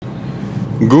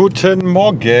Guten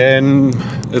Morgen,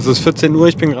 es ist 14 Uhr,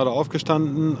 ich bin gerade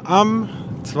aufgestanden am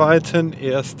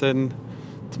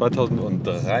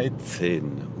 2.1.2013.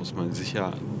 Muss man sich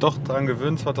ja doch dran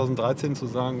gewöhnen, 2013 zu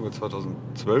sagen, weil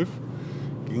 2012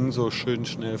 ging so schön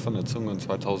schnell von der Zunge und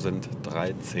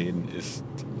 2013 ist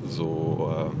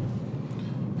so,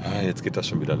 jetzt geht das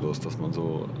schon wieder los, dass man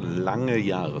so lange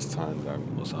Jahreszahlen sagen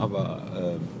muss, aber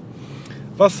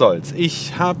was soll's.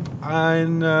 Ich habe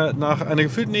nach einer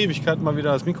gefühlten Ewigkeit mal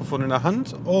wieder das Mikrofon in der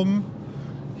Hand, um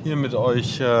hier mit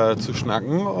euch zu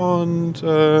schnacken. Und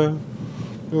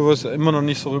ich weiß immer noch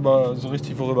nicht so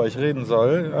richtig, worüber ich reden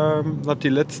soll. Habe die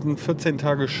letzten 14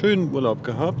 Tage schönen Urlaub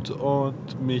gehabt und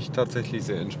mich tatsächlich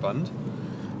sehr entspannt.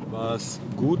 Was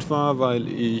gut war, weil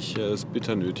ich es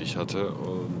bitter nötig hatte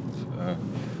und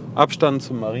Abstand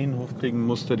zum Marienhof kriegen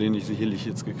musste, den ich sicherlich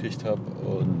jetzt gekriegt habe.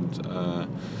 Und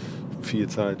viel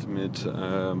Zeit mit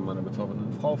meiner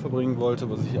bezaubernden Frau verbringen wollte,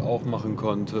 was ich auch machen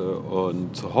konnte,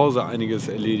 und zu Hause einiges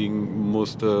erledigen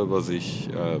musste, was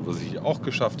ich auch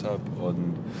geschafft habe.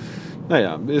 Und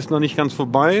naja, ist noch nicht ganz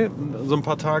vorbei. So ein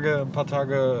paar Tage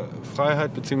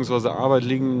Freiheit bzw. Arbeit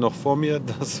liegen noch vor mir.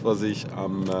 Das, was ich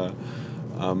am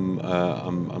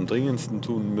dringendsten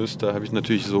tun müsste, habe ich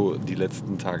natürlich so die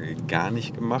letzten Tage gar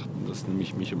nicht gemacht. Das ist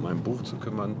nämlich mich um mein Buch zu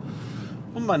kümmern.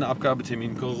 Und mein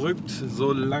Abgabetermin rückt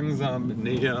so langsam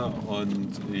näher und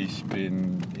ich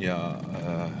bin ja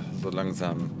so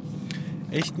langsam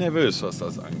echt nervös, was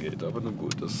das angeht. Aber nun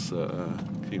gut, das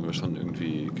kriege ich schon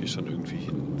irgendwie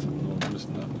hin. Wir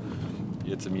müssen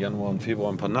jetzt im Januar und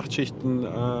Februar ein paar Nachtschichten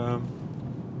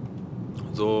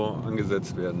so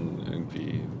angesetzt werden.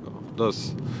 Irgendwie,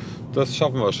 das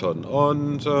schaffen wir schon.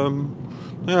 Und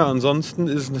naja, ansonsten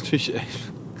ist es natürlich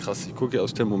echt krass. Ich gucke ja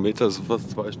aufs Thermometer, es ist fast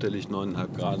zweistellig,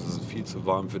 9,5 Grad. Es ist viel zu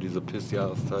warm für diese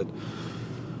Pissjahreszeit.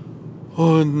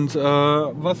 Und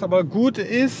was aber gut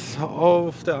ist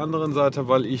auf der anderen Seite,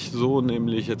 weil ich so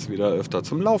nämlich jetzt wieder öfter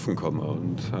zum Laufen komme.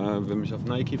 Und wer mich auf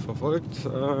Nike verfolgt,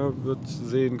 wird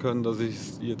sehen können, dass ich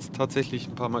es jetzt tatsächlich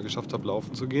ein paar Mal geschafft habe,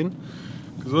 laufen zu gehen.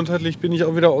 Gesundheitlich bin ich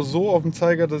auch wieder so auf dem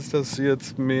Zeiger, dass ich das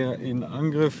jetzt mehr in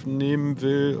Angriff nehmen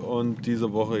will und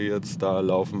diese Woche jetzt da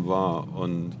laufen war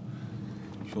und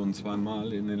schon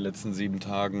zweimal in den letzten 7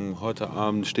 Tagen. Heute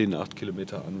Abend stehen 8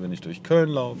 Kilometer an, wenn ich durch Köln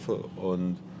laufe.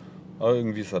 Aber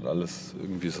irgendwie ist das alles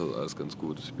ganz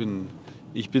gut.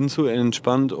 Ich bin zu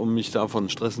entspannt, um mich davon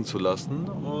stressen zu lassen.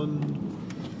 Und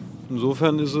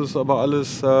insofern ist es aber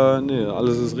alles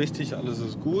ist richtig, alles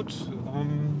ist gut.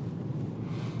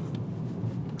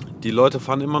 Die Leute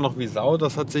fahren immer noch wie Sau.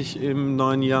 Das hat sich im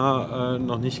neuen Jahr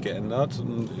noch nicht geändert.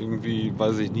 Und irgendwie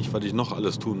weiß ich nicht, was ich noch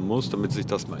alles tun muss, damit sich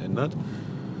das mal ändert.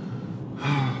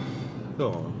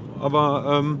 Ja,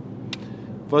 aber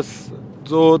was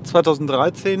so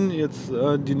 2013, jetzt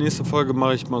die nächste Folge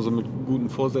mache ich mal so mit guten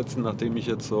Vorsätzen, nachdem ich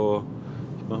jetzt so,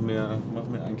 ich mache mir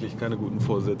eigentlich keine guten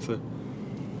Vorsätze.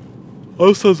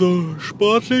 Außer so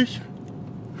sportlich.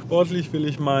 Sportlich will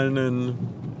ich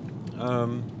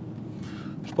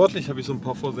sportlich habe ich so ein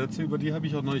paar Vorsätze, über die habe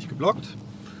ich auch noch nicht gebloggt.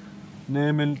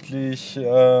 Nämlich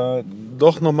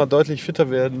doch nochmal deutlich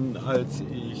fitter werden, als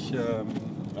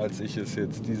ich es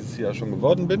jetzt dieses Jahr schon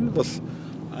geworden bin, was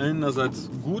einerseits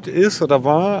gut ist oder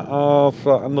war, auf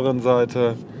der anderen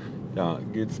Seite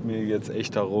geht es mir jetzt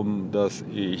echt darum, dass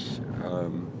ich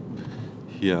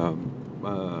hier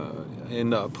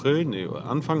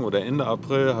Anfang oder Ende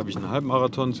April habe ich einen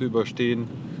Halbmarathon zu überstehen.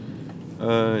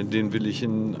 Den will ich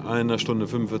in 1 Stunde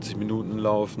 45 Minuten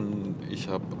laufen. Ich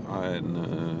habe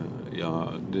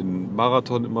den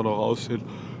Marathon immer noch ausstehen,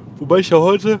 wobei ich ja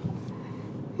heute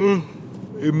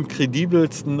im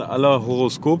kredibelsten aller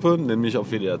Horoskope, nämlich auf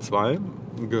WDR 2,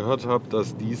 gehört habe,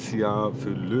 dass dieses Jahr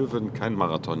für Löwen kein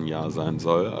Marathonjahr sein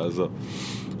soll. Also,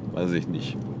 weiß ich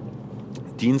nicht.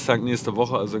 Dienstag nächste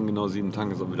Woche, also in genau 7 Tagen,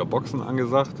 ist auch wieder Boxen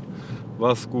angesagt,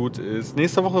 was gut ist.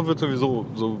 Nächste Woche wird sowieso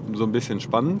so ein bisschen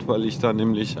spannend, weil ich da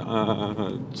nämlich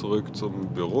zurück zum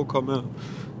Büro komme,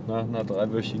 nach einer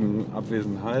 3-wöchigen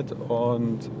Abwesenheit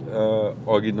und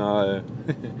original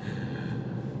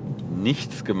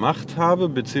nichts gemacht habe,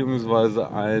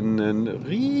 beziehungsweise einen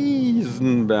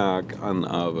Riesenberg an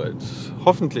Arbeit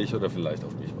hoffentlich oder vielleicht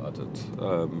auf mich wartet.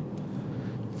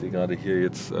 Ich sehe gerade hier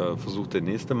jetzt versucht der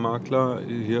nächste Makler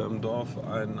hier im Dorf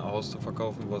ein Haus zu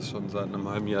verkaufen, was schon seit einem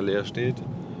halben Jahr leer steht.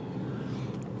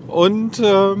 Und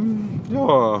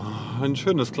ein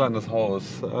schönes kleines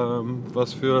Haus,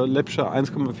 was für läppsche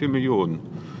 1,4 Millionen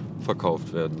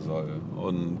verkauft werden soll.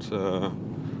 Und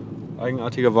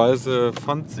eigenartigerweise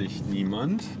fand sich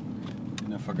niemand in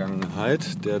der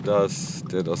Vergangenheit, der das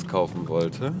kaufen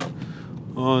wollte.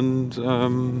 Und da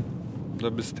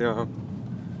bist du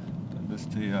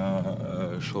ja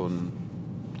schon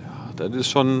das ist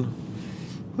schon,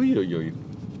 huiuiui,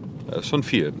 das ist schon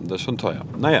viel, das ist schon teuer.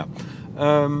 Naja,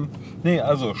 nee,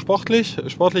 also sportlich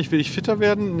will ich fitter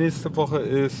werden. Nächste Woche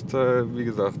ist, wie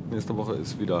gesagt,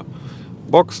 wieder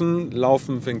Boxen.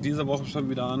 Laufen fängt diese Woche schon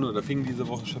wieder an oder fing diese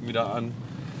Woche schon wieder an.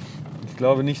 Ich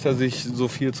glaube nicht, dass ich so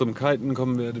viel zum Kiten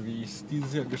kommen werde, wie ich es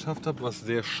dieses Jahr geschafft habe, was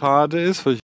sehr schade ist,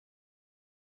 weil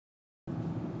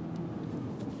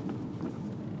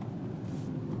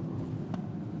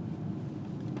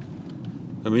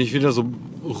da bin ich wieder so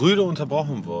rüde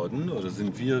unterbrochen worden, oder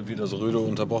sind wir wieder so rüde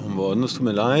unterbrochen worden. Es tut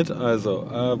mir leid. Also,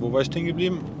 wo war ich stehen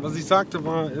geblieben? Was ich sagte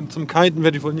war, zum Kiten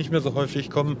werde ich wohl nicht mehr so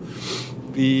häufig kommen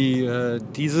wie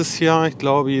dieses Jahr. Ich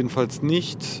glaube jedenfalls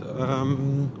nicht.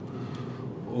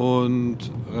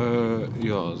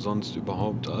 Ja, sonst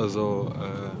überhaupt. Also,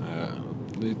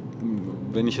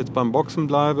 wenn ich jetzt beim Boxen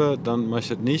bleibe, dann mache ich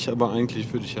das nicht. Aber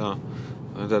eigentlich würde ich ja...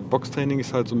 Das Boxtraining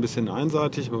ist halt so ein bisschen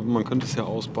einseitig, aber man könnte es ja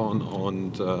ausbauen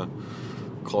und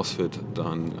CrossFit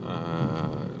dann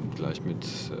gleich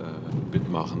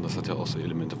mitmachen. Das hat ja auch so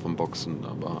Elemente vom Boxen,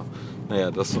 aber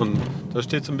naja, das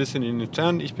steht so ein bisschen in den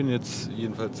Sternen. Ich bin jetzt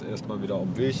jedenfalls erstmal wieder auf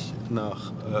dem Weg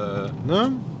nach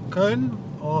Köln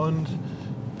und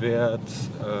werde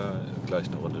gleich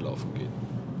eine Runde laufen gehen.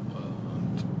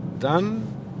 Und dann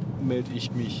melde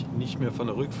ich mich nicht mehr von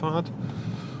der Rückfahrt,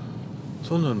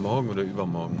 sondern morgen oder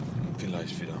übermorgen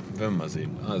vielleicht wieder. Werden wir mal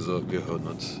sehen. Also wir hören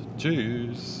uns.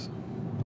 Tschüss.